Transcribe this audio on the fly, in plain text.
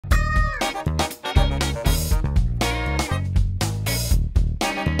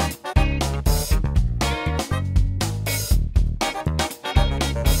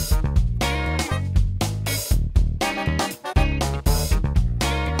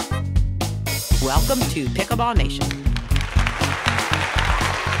welcome to Pickleball Nation.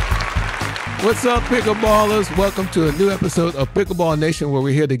 What's up, pickleballers? Welcome to a new episode of Pickleball Nation, where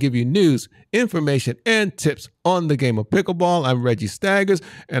we're here to give you news, information, and tips on the game of pickleball. I'm Reggie Staggers,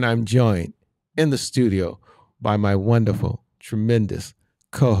 and I'm joined in the studio by my wonderful, tremendous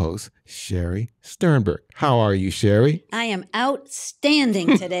co-host, Sherry Sternberg. How are you, Sherry? I am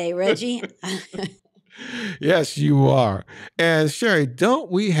outstanding today, Reggie. Yes, you are. And Sherry, don't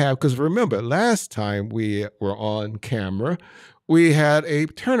we have, because remember, last time we were on camera, we had a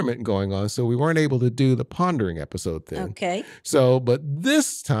tournament going on, so we weren't able to do the pondering episode then. Okay. So, but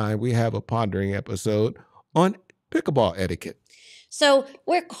this time we have a pondering episode on pickleball etiquette. So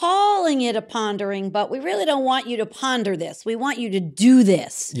we're calling it a pondering, but we really don't want you to ponder this. We want you to do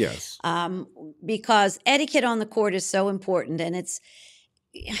this. Yes. Because etiquette on the court is so important, and it's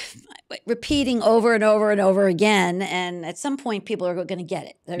repeating over and over and over again. And at some point, people are going to get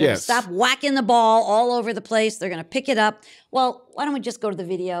it. They're going to stop whacking the ball all over the place. They're going to pick it up. Well, why don't we just go to the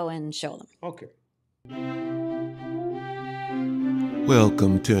video and show them? Okay.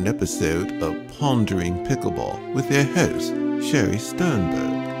 Welcome to an episode of Pondering Pickleball with your host, Sherry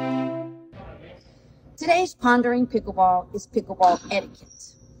Sternberg. Today's Pondering Pickleball is pickleball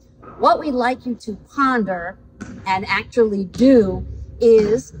etiquette. What we'd like you to ponder and actually do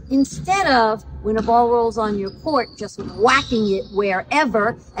is, instead of when a ball rolls on your court, just whacking it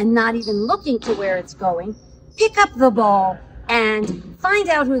wherever and not even looking to where it's going, pick up the ball and find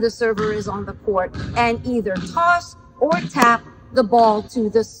out who the server is on the court and either toss or tap the ball to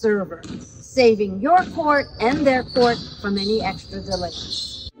the server, saving your court and their court from any extra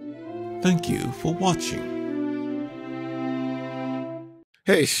delays. Thank you for watching.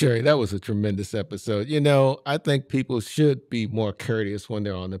 Hey, Sherry, that was a tremendous episode. You know, I think people should be more courteous when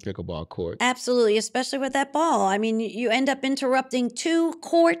they're on the pickleball court. Absolutely, especially with that ball. I mean, you end up interrupting 2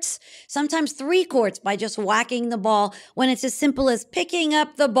 courts, sometimes 3 courts, by just whacking the ball when it's as simple as picking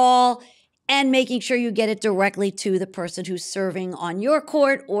up the ball and making sure you get it directly to the person who's serving on your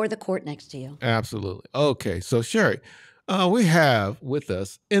court or the court next to you. Absolutely. Okay, so Sherry, we have with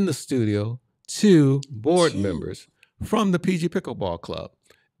us in the studio 2 board members from the PG Pickleball Club.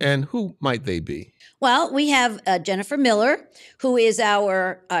 And who might they be? Well, we have Jennifer Miller, who is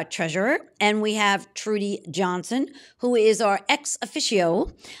our treasurer, and we have Trudy Johnson, who is our ex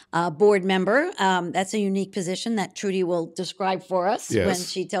officio board member. That's a unique position that Trudy will describe for us when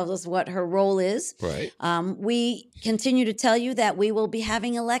she tells us what her role is. Right. We continue to tell you that we will be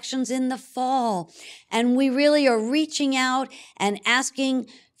having elections in the fall, and we really are reaching out and asking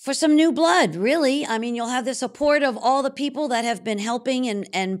for some new blood, really. I mean, you'll have the support of all the people that have been helping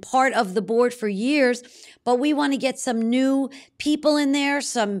and part of the board for years, but we want to get some new people in there,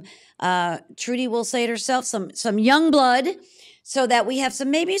 some, Trudy will say it herself, some young blood, so that we have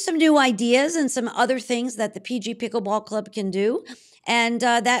maybe some new ideas and some other things that the PG Pickleball Club can do. And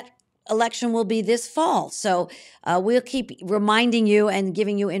that election will be this fall. So we'll keep reminding you and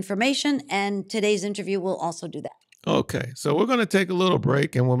giving you information, and today's interview will also do that. Okay, so we're going to take a little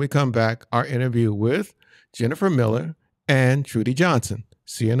break, and when we come back, our interview with Jennifer Miller and Trudy Johnson.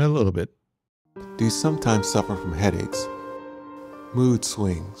 See you in a little bit. Do you sometimes suffer from headaches, mood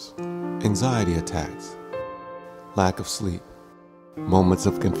swings, anxiety attacks, lack of sleep, moments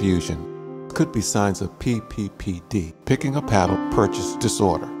of confusion? Could be signs of PPPD, picking a paddle purchase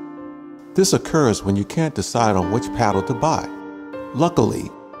disorder. This occurs when you can't decide on which paddle to buy. Luckily,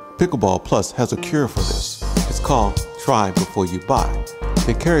 Pickleball Plus has a cure for this. It's called Try Before You Buy.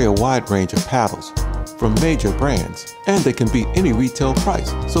 They carry a wide range of paddles from major brands, and they can beat any retail price.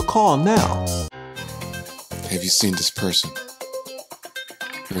 So call now. Have you seen this person?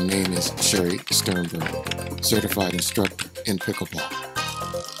 Her name is Sherry Sternberg, certified instructor in pickleball.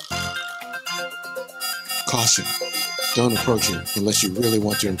 Caution, don't approach her unless you really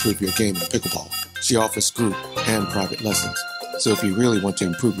want to improve your game in pickleball. She offers group and private lessons, so if you really want to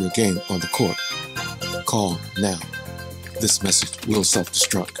improve your game on the court, call now. This message will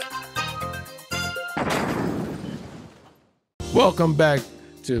self-destruct. Welcome back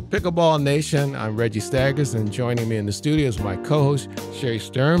to Pickleball Nation. I'm Reggie Staggers, and joining me in the studio is my co-host, Sherry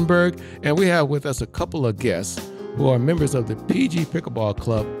Sternberg. And we have with us a couple of guests who are members of the PG Pickleball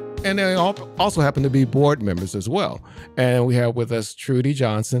Club, and they also happen to be board members as well. And we have with us Trudy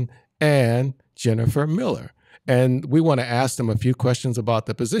Johnson and Jennifer Miller. And we want to ask them a few questions about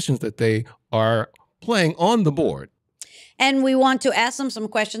the positions that they are playing on the board. And we want to ask them some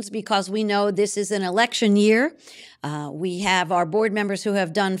questions because we know this is an election year. We have our board members who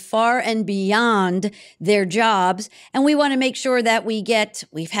have done far and beyond their jobs, and we want to make sure that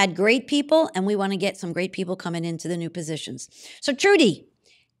we've had great people, and we want to get some great people coming into the new positions. So Trudy,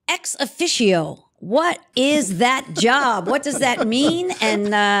 ex officio. What is that job? What does that mean?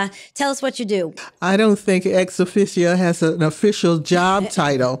 And tell us what you do. I don't think ex officio has an official job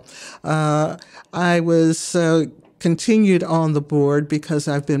title. I was continued on the board because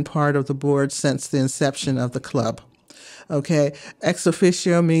I've been part of the board since the inception of the club. Okay, ex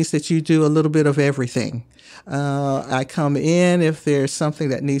officio means that you do a little bit of everything. I come in if there's something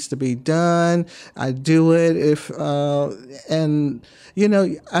that needs to be done. I do it and you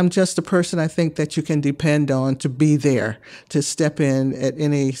know, I'm just a person I think that you can depend on to be there, to step in at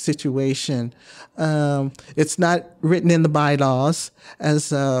any situation. It's not written in the bylaws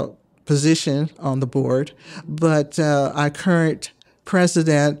as a position on the board, but our current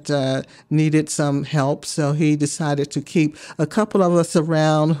president needed some help, so he decided to keep a couple of us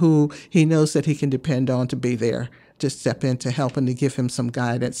around who he knows that he can depend on to be there, to step in to help and to give him some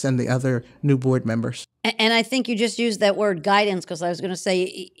guidance, and the other new board members. And I think you just used that word guidance, because I was going to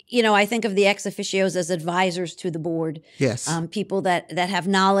say, you know, I think of the ex officios as advisors to the board. Yes. People that have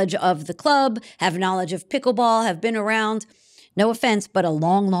knowledge of the club, have knowledge of pickleball, have been around, no offense, but a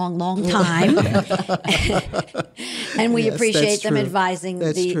long, long, long time. And we appreciate them advising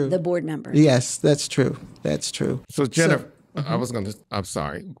the board members. Yes, that's true. That's true. So Jennifer, I'm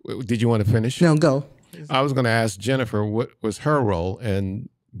sorry. Did you want to finish? No, go. I was going to ask Jennifer, what was her role in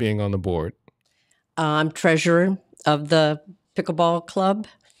being on the board? I'm treasurer of the Pickleball Club.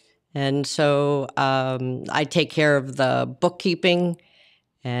 And so I take care of the bookkeeping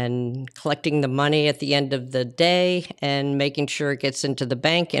and collecting the money at the end of the day and making sure it gets into the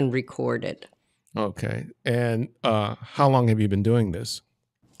bank and recorded. Okay. And how long have you been doing this?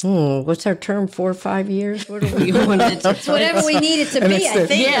 What's our term? 4 or 5 years? What do we want it to? It's whatever we need it to be, I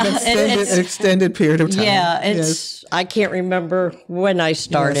think. Yeah, an extended period of time. Yeah, it's. I can't remember when I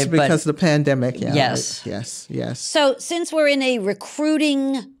started, yes, because of the pandemic. Yeah, yes, yes. So, since we're in a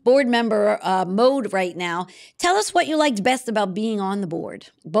recruiting board member mode right now, tell us what you liked best about being on the board.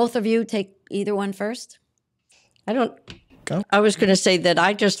 Both of you, take either one first. I was going to say that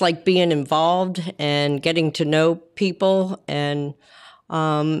I just like being involved and getting to know people and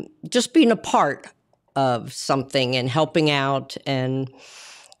just being a part of something and helping out and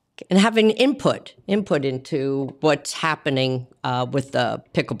having input into what's happening with the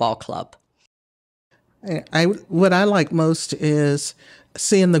Pickleball Club. What I like most is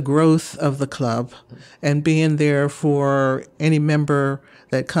seeing the growth of the club and being there for any member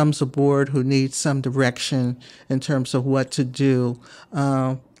that comes aboard who needs some direction in terms of what to do.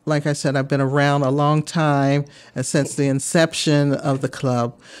 Like I said, I've been around a long time since the inception of the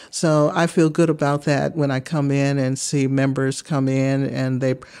club. So I feel good about that when I come in and see members come in and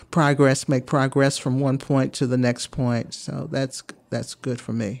they make progress from one point to the next point. So that's good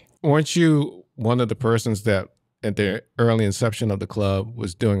for me. Weren't you one of the persons that at the early inception of the club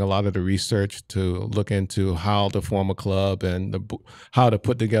was doing a lot of the research to look into how to form a club and how to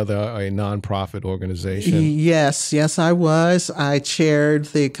put together a nonprofit organization? Yes, I was. I chaired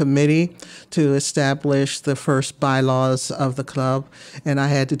the committee to establish the first bylaws of the club, and I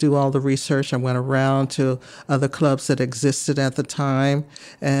had to do all the research. I went around to other clubs that existed at the time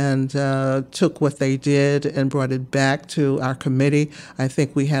and took what they did and brought it back to our committee. I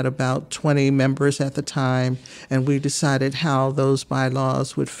think we had about 20 members at the time, and we decided how those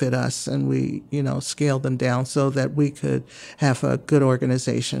bylaws would fit us, and we, scaled them down so that we could have a good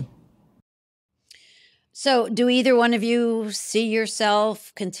organization. So do either one of you see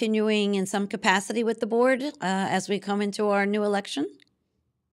yourself continuing in some capacity with the board as we come into our new election?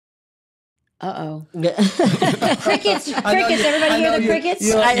 Uh-oh. Crickets. Everybody hear the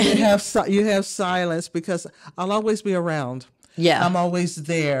crickets? You have silence because I'll always be around. Yeah. I'm always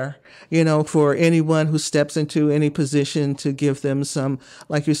there, for anyone who steps into any position to give them some,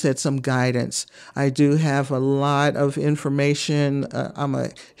 like you said, some guidance. I do have a lot of information. I'm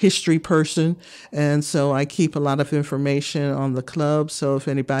a history person, and so I keep a lot of information on the club. So if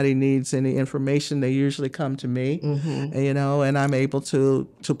anybody needs any information, they usually come to me, and I'm able to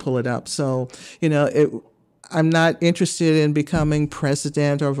pull it up. So, I'm not interested in becoming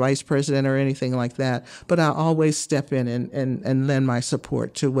president or vice president or anything like that, but I always step in and lend my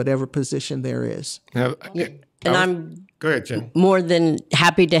support to whatever position there is. And I'm Go ahead, Jen. More than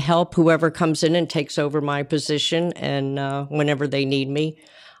happy to help whoever comes in and takes over my position and whenever they need me.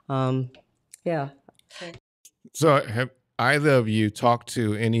 Yeah. So have either of you talked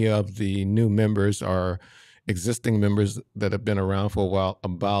to any of the new members or existing members that have been around for a while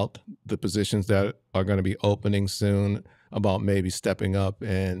about the positions that are going to be opening soon, about maybe stepping up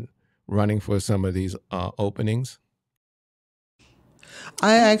and running for some of these openings?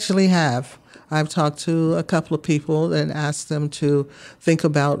 I actually have. I've talked to a couple of people and asked them to think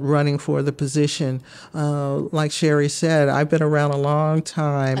about running for the position. Like Sherry said, I've been around a long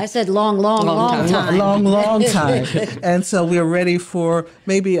time. I said long time. Long time. And so we're ready for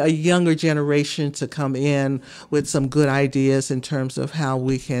maybe a younger generation to come in with some good ideas in terms of how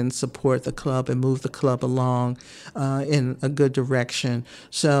we can support the club and move the club along in a good direction.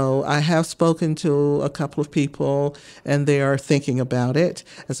 So I have spoken to a couple of people, and they are thinking about it.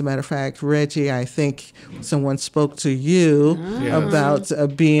 As a matter of fact, Reggie, I think someone spoke to you about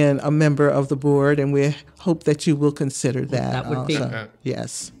being a member of the board, and we hope that you will consider that. That would be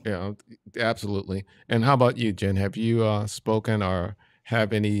yes. Yeah, absolutely. And how about you, Jen? Have you spoken or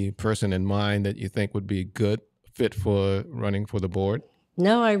have any person in mind that you think would be good fit for running for the board?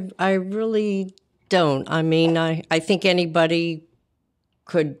 No, I really don't. I mean, I think anybody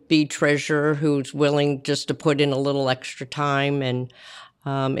could be treasurer who's willing just to put in a little extra time, and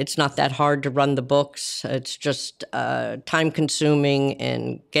it's not that hard to run the books. It's just time consuming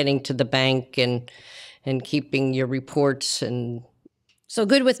and getting to the bank and keeping your reports and. So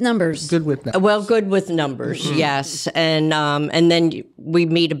good with numbers. Good with numbers. Well, good with numbers, yes, and then we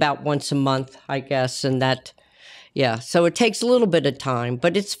meet about once a month, I guess, and that, yeah. So it takes a little bit of time,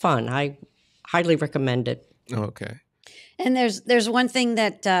 but it's fun. I highly recommend it. Okay. And there's one thing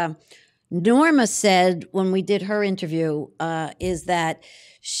that Norma said when we did her interview is that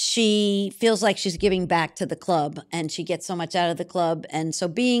she feels like she's giving back to the club, and she gets so much out of the club, and so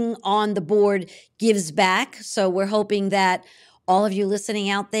being on the board gives back. So we're hoping that all of you listening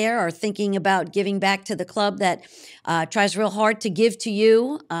out there are thinking about giving back to the club that tries real hard to give to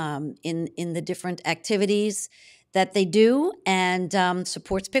you in the different activities that they do, and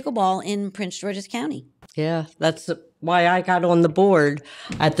supports pickleball in Prince George's County. Yeah, that's why I got on the board.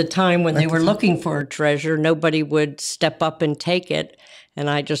 At the time when they were looking for a treasurer, nobody would step up and take it, and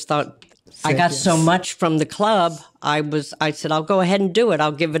I just thought I got so much from the club. I said, I'll go ahead and do it.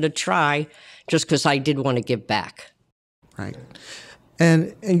 I'll give it a try, just because I did want to give back. Right.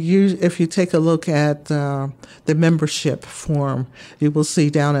 And you, if you take a look at the membership form, you will see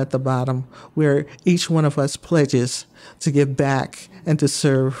down at the bottom where each one of us pledges to give back and to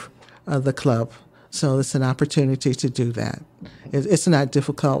serve the club. So it's an opportunity to do that. It's not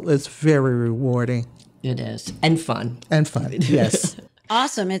difficult. It's very rewarding. It is. And fun. And fun, yes.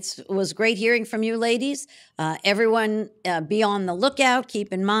 Awesome. It was great hearing from you ladies. Everyone be on the lookout.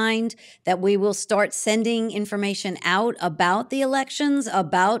 Keep in mind that we will start sending information out about the elections,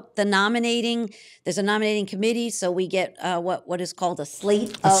 about the nominating. There's a nominating committee, so we get what is called a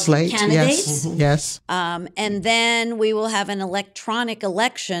slate of candidates. Yes. And then we will have an electronic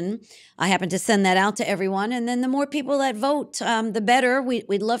election. I happen to send that out to everyone. And then the more people that vote, the better.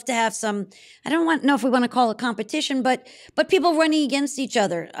 We'd love to have some, I don't know if we want to call it competition, but people running against each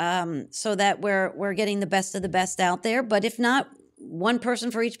other so that we're getting the best of the best out there. But if not, one person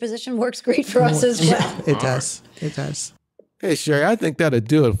for each position works great for us as well. It does. It does. Hey, Sherry, I think that'll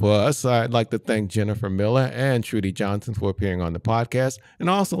do it for us. I'd like to thank Jennifer Miller and Trudy Johnson for appearing on the podcast. And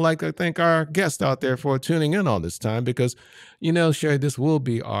I also like to thank our guests out there for tuning in all this time because, you know, Sherry, this will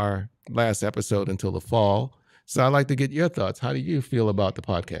be our last episode until the fall. So I'd like to get your thoughts. How do you feel about the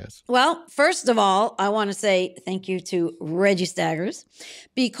podcast? Well, first of all, I want to say thank you to Reggie Staggers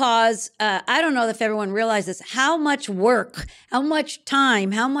because I don't know if everyone realizes how much work, how much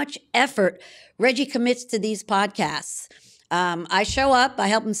time, how much effort Reggie commits to these podcasts. I show up, I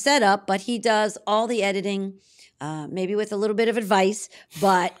help him set up, but he does all the editing, maybe with a little bit of advice,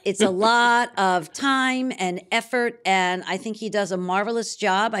 but it's a lot of time and effort, and I think he does a marvelous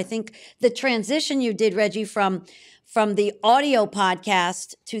job. I think the transition you did, Reggie, from the audio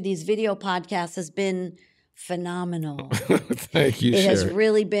podcast to these video podcasts has been phenomenal. Thank you, It Sherry. has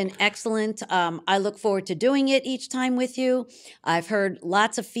really been excellent. I look forward to doing it each time with you. I've heard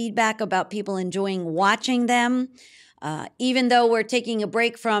lots of feedback about people enjoying watching them. Even though we're taking a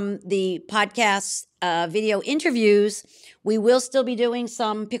break from the podcast video interviews, we will still be doing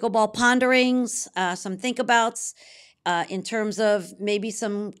some pickleball ponderings, some think-abouts in terms of maybe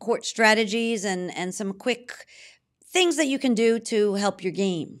some court strategies and some quick things that you can do to help your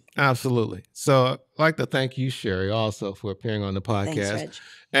game. Absolutely. So I'd like to thank you, Sherry, also for appearing on the podcast. Thanks, Reg.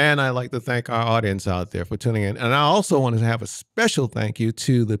 And I'd like to thank our audience out there for tuning in. And I also want to have a special thank you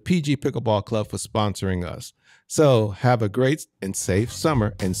to the PG Pickleball Club for sponsoring us. So have a great and safe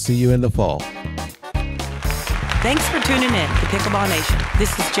summer and see you in the fall. Thanks for tuning in to Pickleball Nation.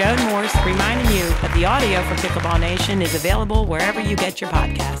 This is Joan Morse reminding you that the audio for Pickleball Nation is available wherever you get your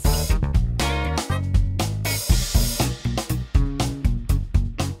podcasts.